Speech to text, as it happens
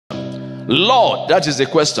Lord, that is the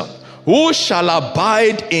question. Who shall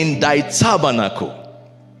abide in thy tabernacle?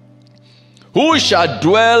 Who shall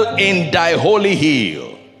dwell in thy holy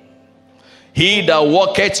hill? He that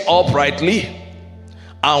walketh uprightly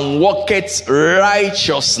and walketh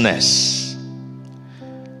righteousness,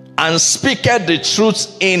 and speaketh the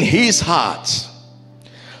truth in his heart.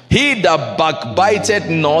 He that backbiteth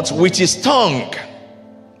not with his tongue,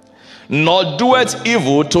 nor doeth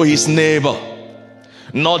evil to his neighbor,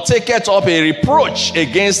 nor taketh up a reproach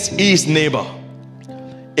against his neighbor.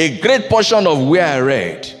 A great portion of where I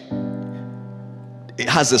read, it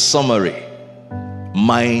has a summary.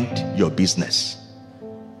 Mind your business.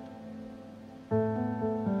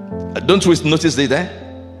 Don't we notice it there?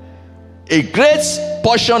 A great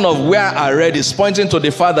portion of where I read is pointing to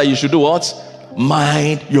the fact that you should do what?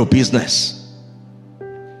 Mind your business.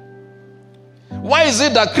 Why is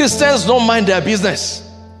it that Christians don't mind their business?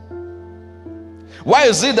 Why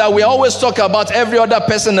is it that we always talk about every other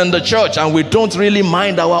person in the church and we don't really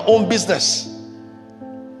mind our own business?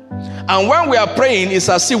 And when we are praying, it's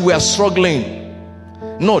as if we are struggling.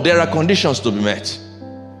 No, there are conditions to be met.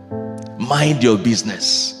 Mind your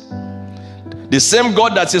business. The same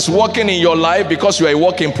God that is working in your life because you are a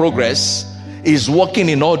work in progress is working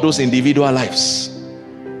in all those individual lives.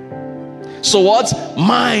 So what?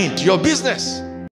 Mind your business.